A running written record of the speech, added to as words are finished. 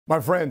My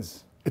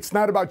friends, it's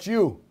not about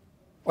you.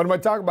 What am I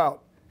talking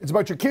about? It's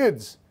about your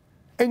kids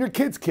and your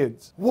kids'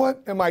 kids.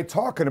 What am I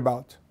talking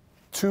about?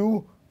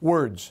 2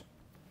 words: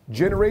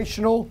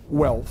 generational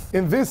wealth.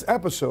 In this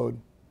episode,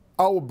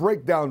 I will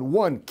break down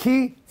one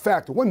key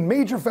factor, one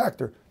major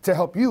factor to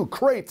help you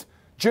create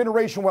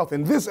generational wealth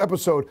in this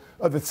episode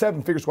of the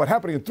 7 Figure Squad,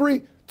 happening in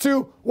 3,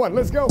 2, 1.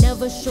 Let's go.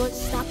 Never short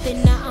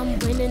stopping, now I'm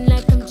winning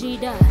like I'm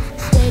Jada.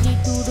 Steady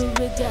through the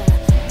rigor,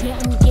 yeah,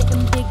 I'm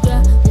getting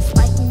bigger. Just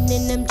fighting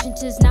in them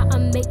trenches, now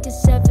I'm making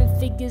 7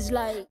 figures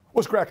like.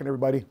 What's cracking,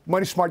 everybody?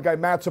 Money Smart Guy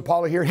Matt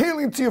Sapaula here,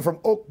 hailing to you from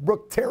Oak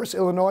Brook Terrace,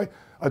 Illinois,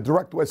 a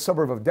direct west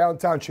suburb of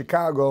downtown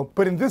Chicago.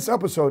 But in this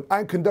episode,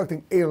 I'm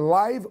conducting a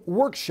live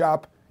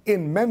workshop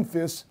in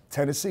Memphis,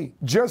 Tennessee.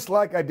 Just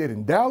like I did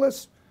in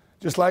Dallas,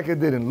 just like I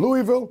did in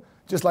Louisville,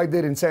 just like I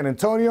did in San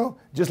Antonio,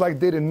 just like I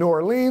did in New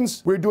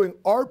Orleans. We're doing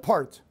our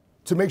part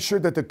to make sure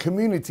that the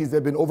communities that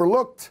have been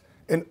overlooked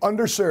and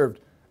underserved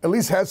at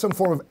least have some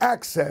form of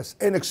access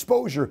and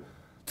exposure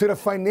to the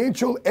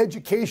financial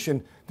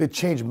education that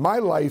changed my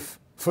life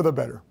for the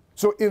better.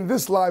 So in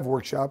this live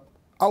workshop,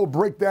 I will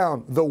break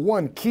down the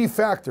one key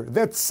factor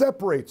that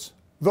separates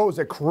those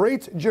that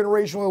create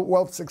generational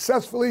wealth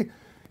successfully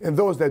and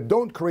those that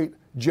don't create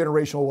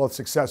generational wealth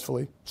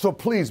successfully. So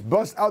please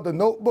bust out the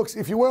notebooks,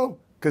 if you will,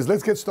 because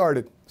let's get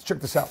started. Let's check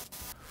this out.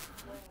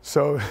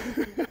 So,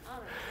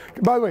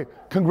 by the way,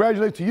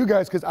 congratulations to you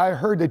guys, because I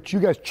heard that you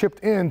guys chipped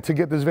in to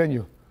get this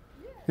venue.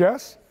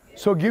 Yes?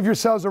 So give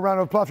yourselves a round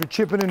of applause for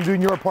chipping in and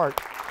doing your part.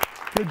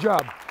 Good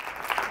job.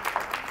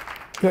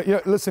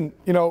 Yeah, listen,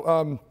 you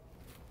know,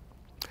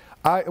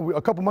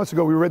 a couple months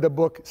ago, we read the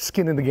book,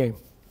 Skin in the Game.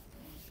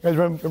 You guys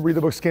remember read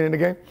the book, Skin in the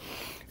Game?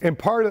 And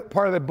part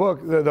of that book,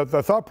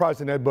 the thought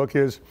process in that book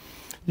is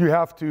you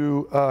have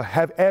to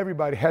have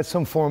everybody has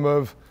some form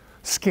of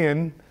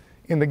skin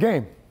in the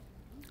game.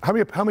 How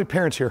many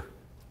parents here?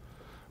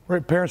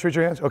 Right, parents, raise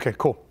your hands. Okay,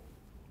 cool.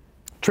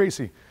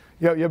 Tracy,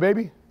 your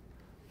baby?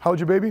 How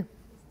old's your baby?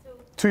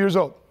 2 years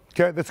old.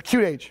 Okay, that's a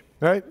cute age,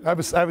 right? I have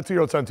a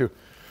 2-year-old son too.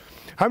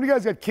 How many of you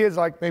guys got kids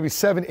like maybe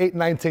 7, 8,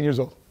 9, 10 years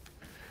old?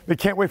 They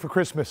can't wait for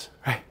Christmas,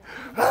 right?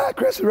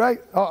 Christmas, right?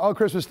 All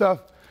Christmas stuff,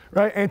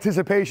 right?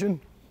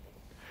 Anticipation.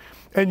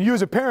 And you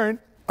as a parent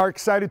are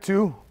excited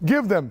to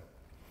give them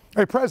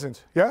a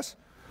present, yes?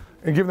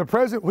 And give them a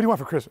present. What do you want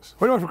for Christmas?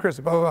 What do you want for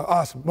Christmas? Blah, blah, blah.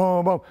 Awesome.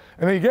 Boom, boom.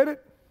 And then you get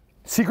it,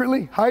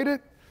 secretly hide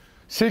it,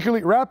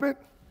 secretly wrap it,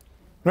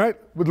 right?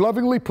 Would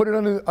lovingly put it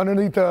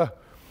underneath the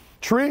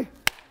tree.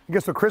 And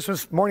guess what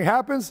Christmas morning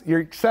happens? You're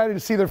excited to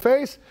see their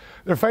face.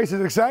 Their face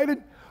is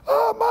excited.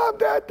 Oh, Mom,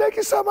 Dad, thank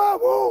you so much.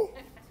 Woo.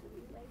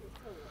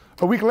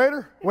 A week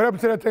later, what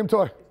happened to that same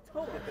toy?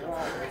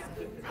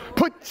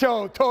 Put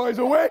your toys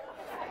away.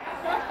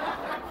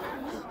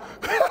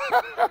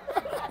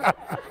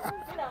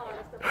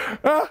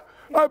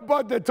 I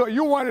bought that toy.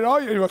 You want it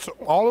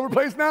all over the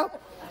place now?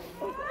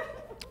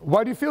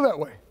 Why do you feel that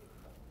way?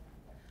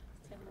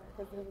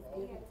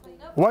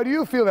 Why do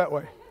you feel that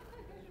way?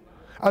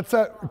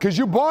 Because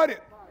you bought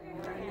it.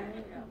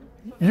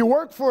 You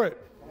worked for it.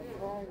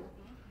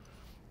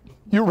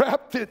 You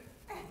wrapped it.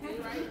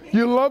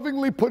 You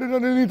lovingly put it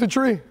underneath the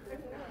tree.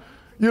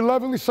 You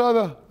lovingly saw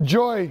the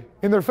joy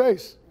in their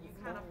face. You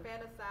kind of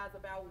fantasize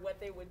about what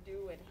they would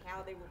do and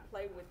how they would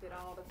play with it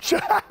all the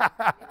time.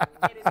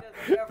 And it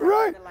doesn't ever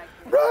Right, like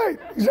right,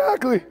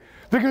 exactly.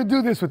 They're going to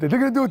do this with it. They're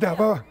going to do it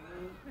that.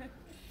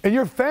 And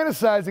you're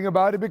fantasizing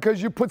about it because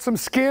you put some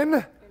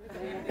skin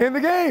in the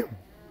game.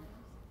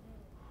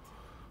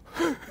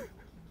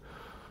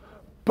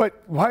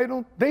 But why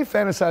don't they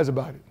fantasize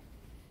about it?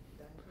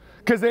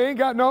 Because they ain't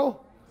got no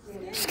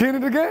skin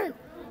in the game.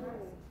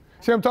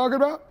 See what I'm talking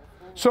about?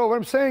 So what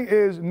I'm saying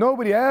is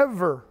nobody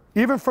ever,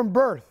 even from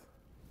birth,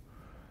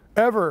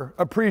 ever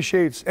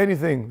appreciates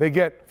anything they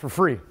get for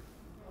free.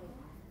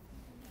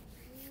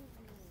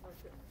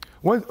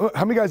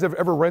 How many guys have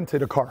ever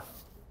rented a car?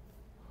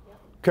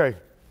 Okay,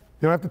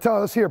 you don't have to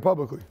tell us here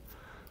publicly,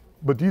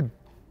 but do you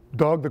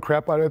dog the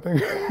crap out of that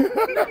thing?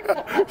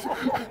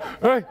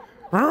 Right?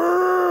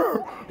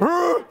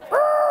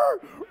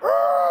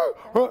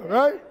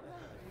 Right?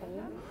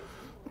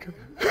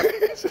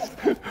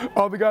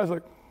 All the guys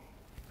like.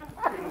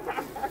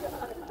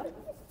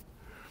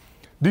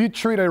 Do you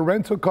treat a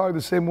rental car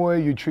the same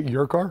way you treat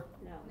your car?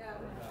 No.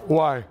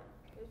 Why?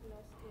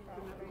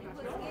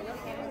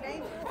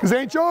 Because it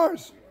ain't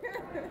yours.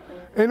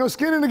 Ain't no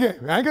skin in the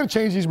game. I ain't gonna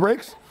change these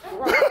brakes.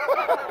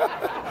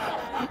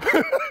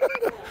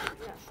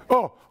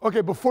 Oh,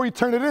 okay, before you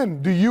turn it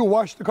in, do you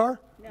wash the car?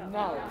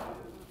 No.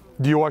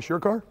 Do you wash your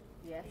car?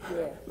 Yes.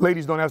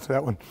 Ladies, don't answer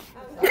that one.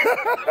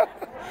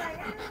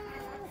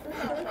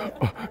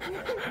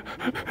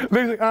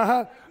 Ladies like,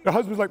 uh-huh. The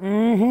husband's like,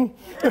 mm-hmm.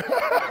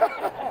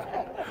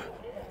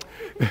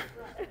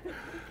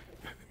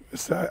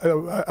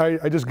 So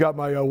I just got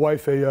my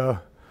wife the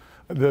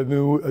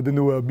new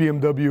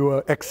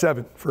BMW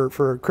X7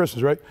 for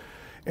Christmas, right?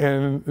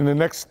 And in the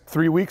next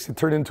 3 weeks, it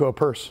turned into a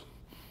purse.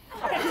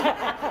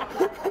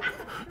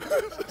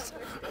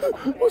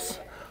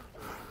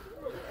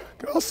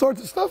 Got all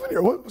sorts of stuff in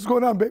here. What's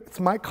going on, babe? It's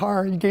my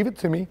car. You gave it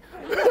to me.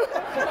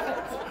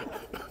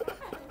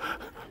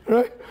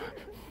 Right?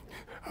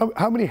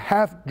 How many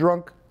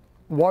half-drunk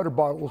water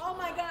bottles? Oh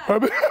my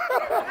God.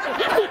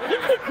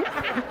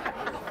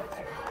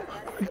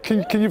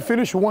 Can you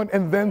finish one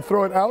and then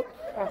throw it out?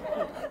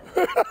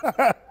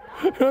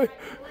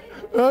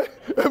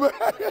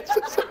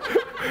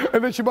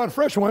 And then she bought a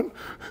fresh one.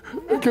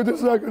 Because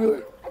it's not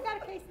gonna. I got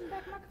a case in the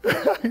back of my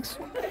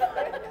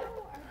car.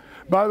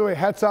 By the way,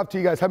 hats off to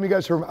you guys. How many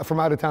guys are from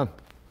out of town?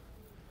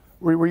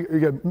 You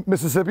got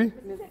Mississippi?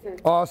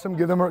 Awesome.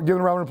 Give them a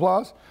round of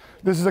applause.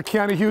 This is a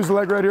Keanu Hughes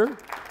leg right here.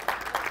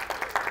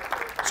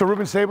 So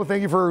Ruben Sable,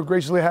 thank you for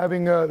graciously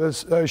having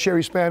this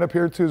Sherry Span up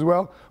here too as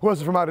well. Who else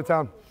is from out of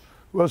town?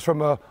 Who else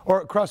from,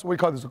 or across, what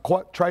do you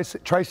call this,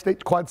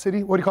 tri-state, quad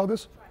city? What do you call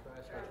this?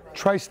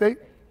 Tri-state?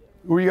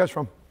 Where are you guys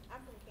from? I'm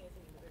from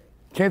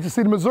Kansas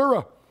City, Missouri.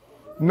 Kansas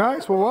City, Missouri.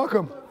 Nice, well,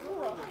 welcome.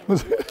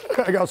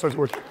 I got all sorts of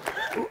words.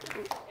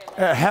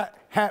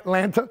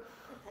 Atlanta.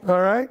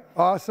 All right,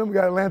 awesome. We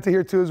got Atlanta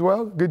here too as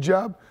well. Good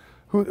job.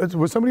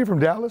 Was somebody from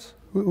Dallas?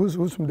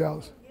 Who's from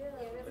Dallas? Yeah,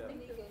 that's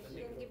me. She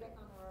had to get back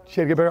on the road.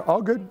 She had to get back.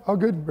 All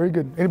good, very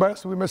good. Anybody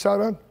else that we miss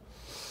out on?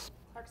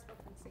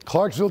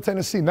 Clarksville,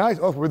 Tennessee. Nice.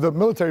 Oh, we're the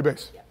military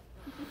base. Yep.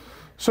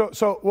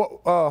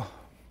 So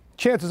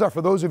chances are,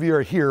 for those of you who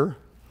are here,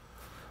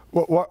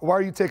 why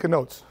are you taking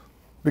notes?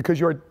 Because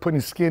you're putting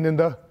skin in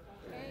the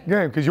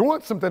game. Because you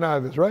want something out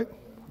of this, right?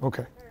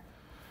 Okay.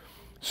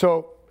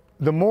 So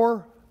the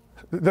more,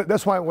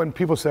 that's why when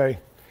people say,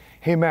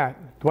 hey,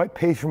 Matt, do I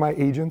pay for my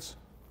agents?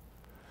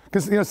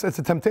 Because it's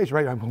a temptation,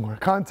 right? I'm going to a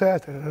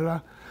contest. Do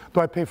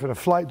I pay for the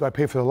flight? Do I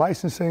pay for the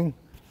licensing?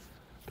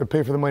 Do I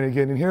pay for the money to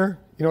get in here?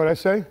 You know what I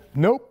say?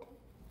 Nope.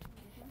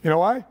 You know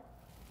why?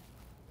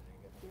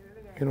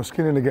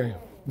 Skin in the game.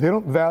 They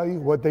don't value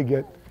what they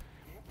get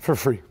for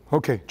free.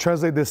 Okay,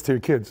 translate this to your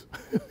kids.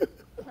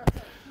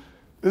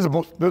 This is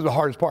the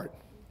hardest part.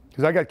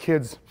 Because I got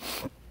kids.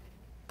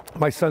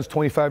 My son's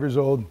 25 years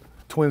old.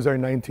 Twins are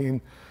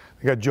 19.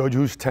 I got George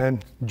who's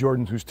 10,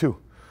 Jordan who's 2.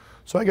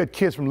 So I got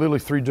kids from literally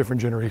 3 different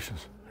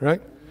generations,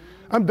 right?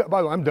 By the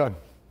way, I'm done.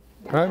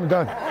 All right, I'm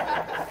done.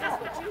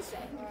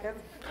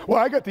 Well,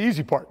 I got the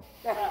easy part.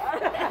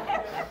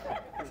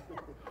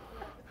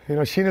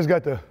 Sheena's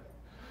got the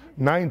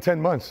 9,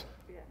 10 months.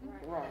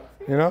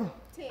 10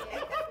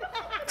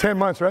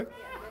 months, right?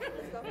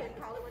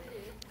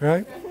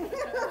 Right?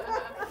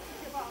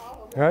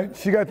 Right?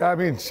 She got,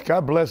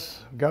 God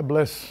bless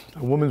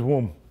a woman's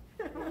womb.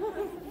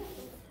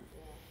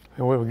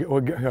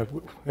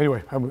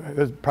 Anyway,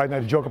 that's probably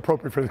not a joke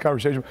appropriate for this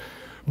conversation.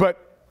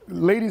 But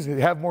ladies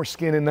have more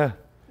skin in the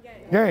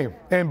game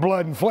and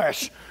blood and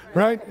flesh,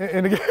 right?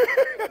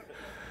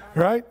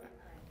 Right?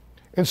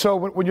 And so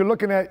when you're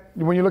looking at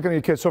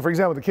your kids, so for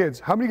example, the kids,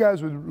 how many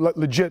guys would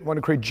legit want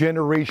to create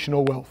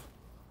generational wealth?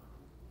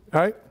 All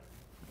right?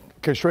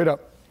 Okay, straight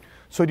up.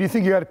 So do you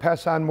think you got to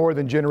pass on more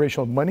than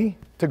generational money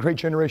to create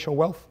generational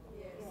wealth?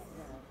 Yes.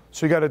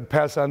 So you got to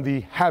pass on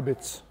the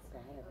habits.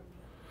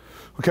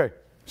 Okay,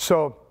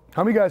 so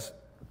how many guys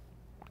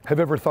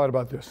have ever thought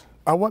about this?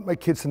 I want my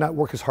kids to not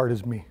work as hard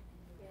as me.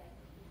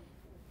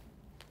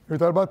 Ever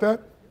thought about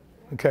that?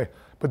 Okay,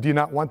 but do you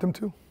not want them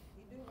to?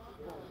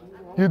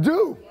 You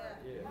do?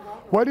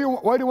 Why do you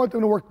want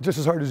them to work just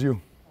as hard as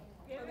you?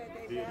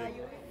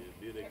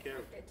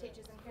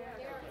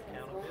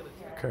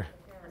 Okay.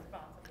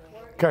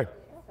 Okay.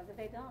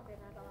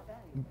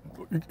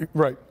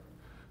 Right.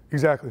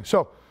 Exactly.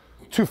 So,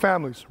 2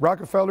 families,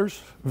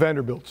 Rockefellers,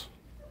 Vanderbilts.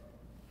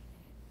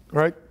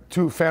 Right?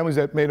 2 families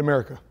that made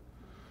America.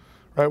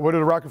 Right? What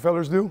did the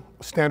Rockefellers do?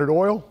 Standard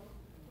Oil.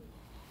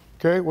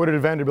 Okay. What did the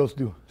Vanderbilts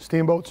do?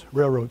 Steamboats,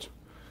 railroads.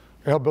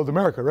 They helped build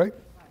America, right?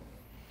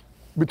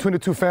 Between the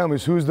 2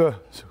 families, who's the,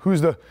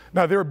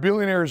 now they were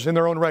billionaires in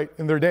their own right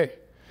in their day.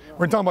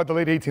 We're talking about the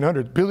late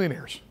 1800s,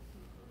 billionaires.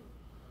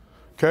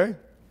 Okay?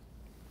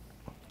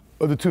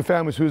 Of the 2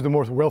 families, who's the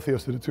more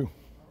wealthiest of the 2?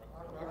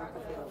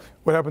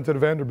 What happened to the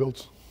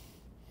Vanderbilts?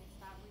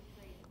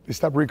 They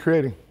stopped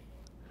recreating.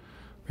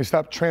 They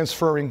stopped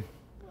transferring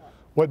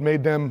what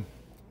made them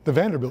the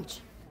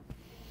Vanderbilts.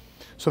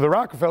 So the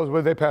Rockefellers, what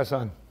did they pass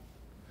on?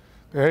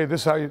 Hey,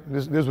 this is how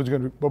this is what you're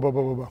going to do, blah, blah,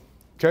 blah, blah, blah.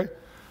 Okay?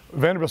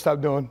 Vanderbilt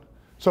stopped doing.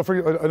 So for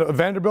a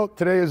Vanderbilt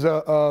today is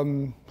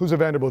who's a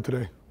Vanderbilt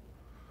today?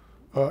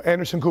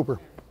 Anderson Cooper.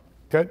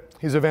 Okay,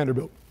 he's a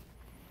Vanderbilt.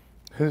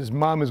 His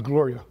mom is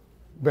Gloria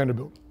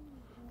Vanderbilt,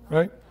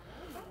 right?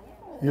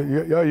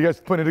 You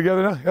guys putting it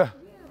together now? Yeah.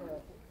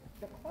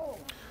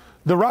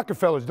 The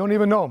Rockefellers, don't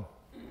even know them.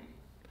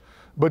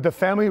 But the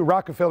family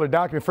Rockefeller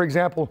document, for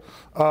example,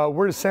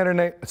 where does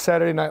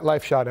Saturday Night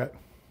Live shot at?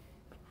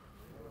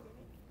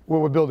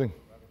 What building?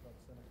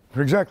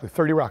 Exactly,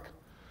 30 Rock.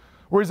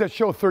 Where's that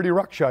show 30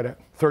 Rock shot at?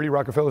 30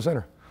 Rockefeller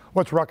Center.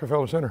 What's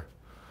Rockefeller Center?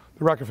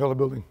 The Rockefeller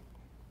Building.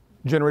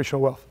 Generational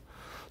wealth.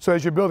 So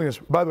as you're building this,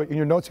 by the way, in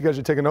your notes, you guys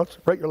are taking notes,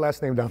 write your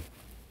last name down.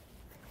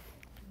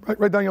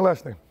 Write down your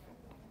last name.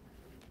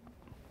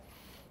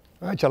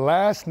 Write your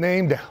last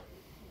name down.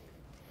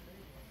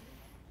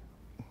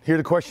 Here's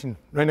the question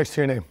right next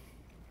to your name.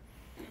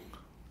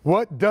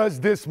 What does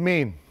this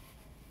mean?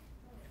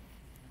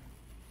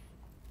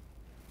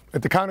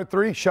 At the count of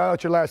 3, shout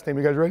out your last name.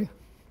 You guys ready?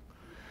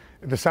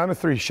 At the sound of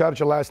 3, shout out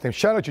your last name.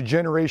 Shout out your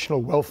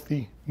generational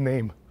wealthy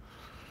name.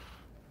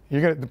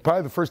 You're gonna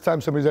probably the first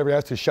time somebody's ever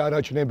asked to shout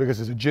out your name because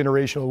it's a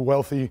generational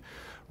wealthy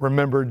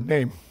remembered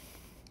name.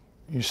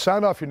 You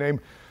sound off your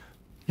name.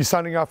 You're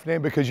sounding off your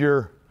name because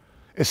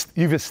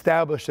you've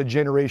established a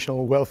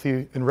generational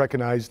wealthy and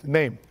recognized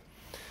name.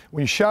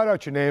 When you shout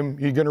out your name,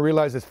 you're going to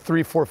realize that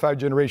 3, 4, 5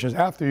 generations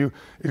after you,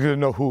 you're going to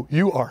know who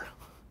you are.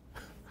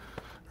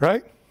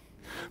 Right?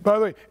 By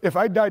the way, if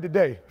I die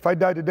today,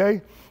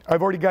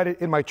 I've already got it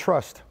in my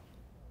trust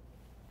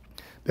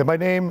that my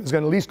name is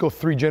going to at least go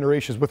 3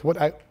 generations with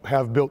what I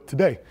have built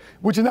today,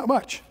 which is not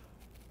much.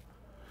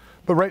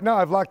 But right now,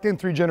 I've locked in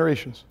 3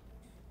 generations.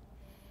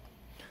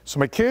 So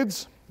my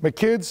kids, and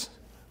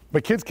my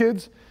kids'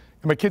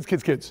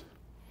 kids.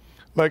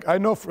 Like, I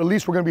know for at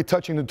least we're going to be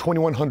touching the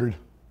 2100.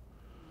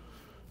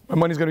 My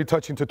money's going to be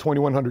touching to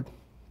 2100.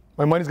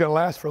 My money's going to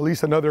last for at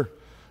least another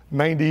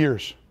 90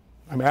 years.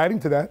 I'm adding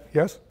to that,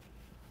 yes.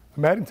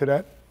 I'm adding to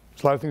that.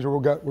 There's a lot of things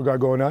we got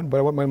going on, but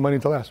I want my money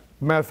to last.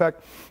 Matter of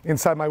fact,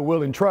 inside my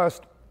will and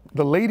trust,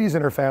 the ladies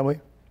in her family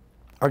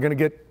are going to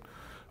get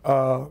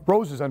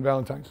roses on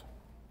Valentine's.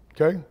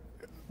 Okay?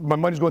 My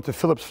money's going to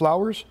Phillips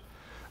Flowers.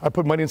 I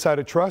put money inside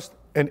a trust,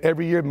 and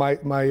every year my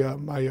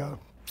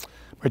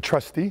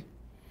trustee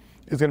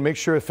is going to make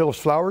sure that Phillips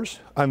Flowers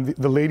on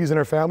the ladies in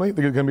her family,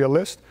 there's going to be a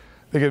list.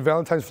 They get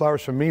Valentine's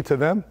flowers from me to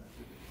them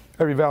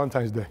every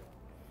Valentine's Day.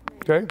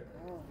 Okay?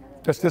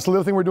 That's just a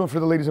little thing we're doing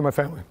for the ladies in my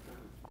family.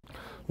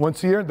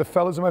 Once a year, the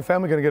fellas in my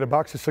family are going to get a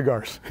box of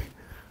cigars.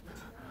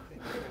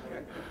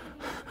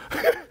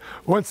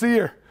 Once a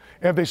year.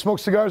 And if they smoke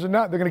cigars or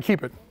not, they're going to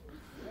keep it.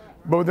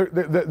 But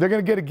they're going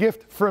to get a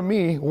gift from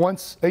me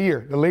once a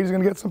year. The ladies are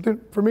going to get something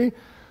from me.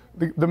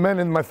 The men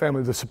in my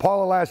family, the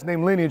Sapaula last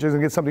name lineage is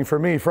going to get something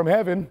from me from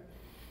heaven,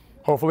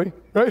 hopefully,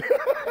 right?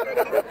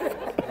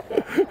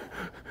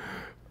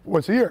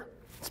 Once a year.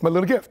 It's my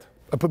little gift.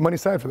 I put money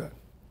aside for that.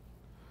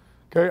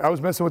 Okay, I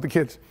was messing with the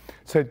kids.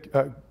 Said,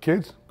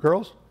 kids,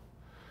 girls,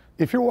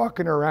 if you're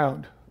walking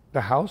around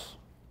the house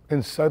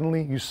and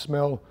suddenly you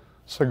smell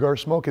cigar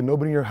smoke and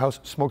nobody in your house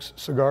smokes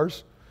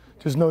cigars,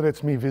 just know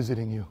that's me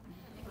visiting you.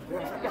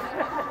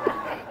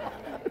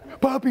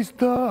 Poppy,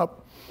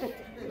 stop.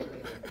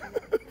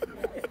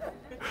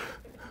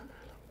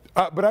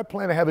 But I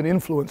plan to have an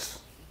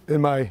influence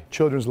in my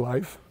children's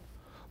life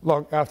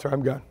long after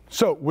I'm gone.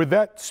 So with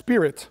that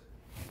spirit,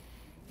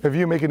 if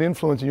you make an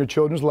influence in your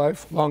children's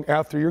life long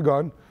after you're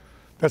gone,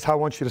 that's how I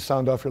want you to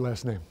sound off your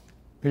last name.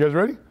 You guys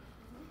ready?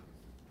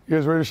 You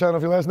guys ready to sound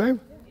off your last name?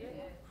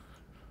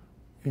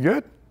 You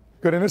good?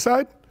 Good in this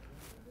side?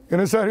 In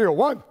this side here.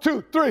 1,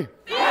 2, 3.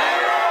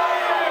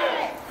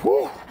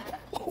 Woo.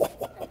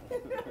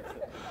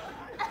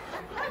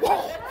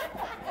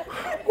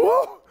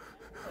 Woo.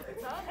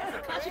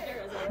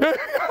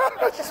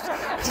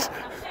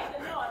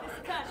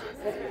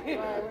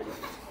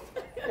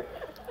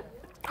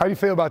 How do you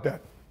feel about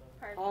that?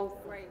 How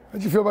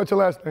do you feel about your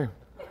last name?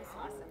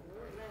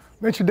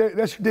 That's your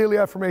daily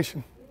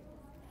affirmation.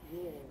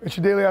 It's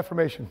your daily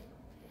affirmation.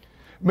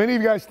 Many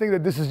of you guys think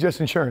that this is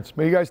just insurance.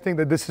 Many of you guys think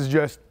that this is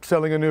just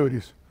selling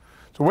annuities.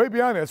 So way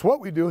beyond that, it's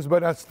what we do,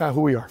 but that's not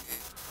who we are.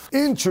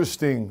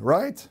 Interesting,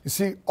 right? You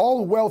see,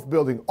 all wealth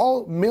building,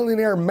 all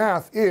millionaire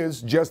math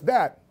is just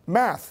that,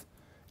 math.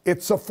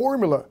 It's a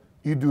formula.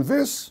 You do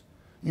this,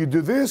 you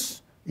do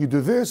this, you do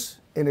this,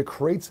 and it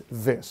creates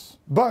this.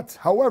 But,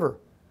 however,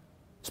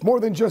 it's more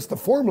than just the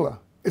formula.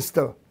 It's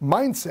the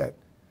mindset,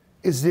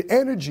 it's the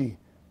energy,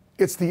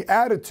 it's the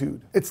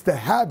attitude, it's the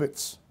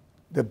habits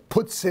that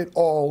puts it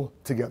all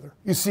together.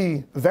 You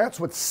see, that's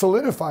what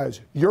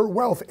solidifies your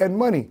wealth and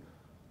money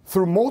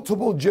through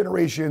multiple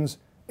generations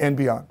and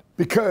beyond.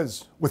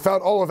 Because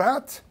without all of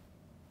that,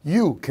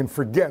 you can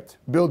forget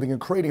building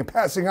and creating and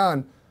passing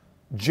on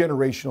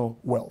generational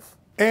wealth.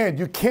 And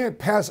you can't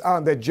pass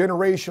on that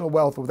generational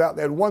wealth without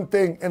that one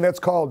thing, and that's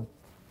called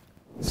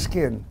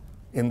skin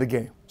in the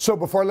game. So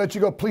before I let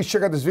you go, please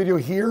check out this video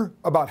here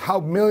about how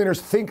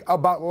millionaires think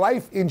about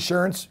life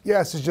insurance.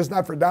 Yes, it's just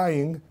not for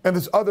dying. And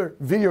this other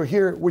video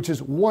here, which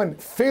is one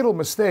fatal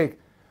mistake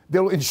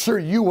that will ensure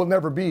you will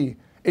never be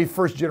a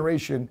first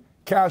generation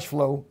cash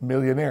flow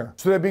millionaire.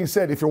 So that being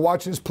said, if you're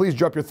watching this, please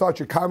drop your thoughts,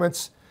 your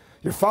comments,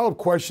 your follow-up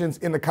questions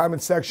in the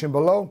comment section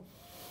below.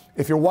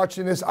 If you're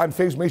watching this on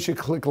Facebook, make sure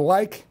you click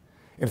like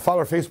and follow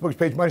our Facebook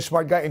page, Money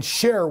Smart Guy, and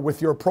share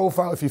with your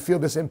profile if you feel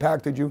this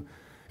impacted you.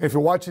 And if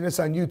you're watching this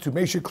on YouTube,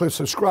 make sure you click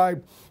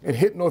subscribe and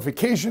hit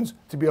notifications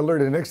to be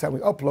alerted the next time we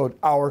upload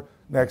our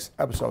next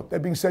episode.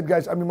 That being said,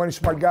 guys, I'm your Money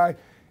Smart Guy.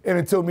 And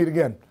until we meet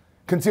again,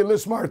 continue to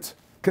live smart,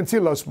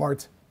 continue to love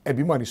smart, and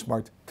be money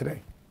smart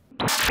today.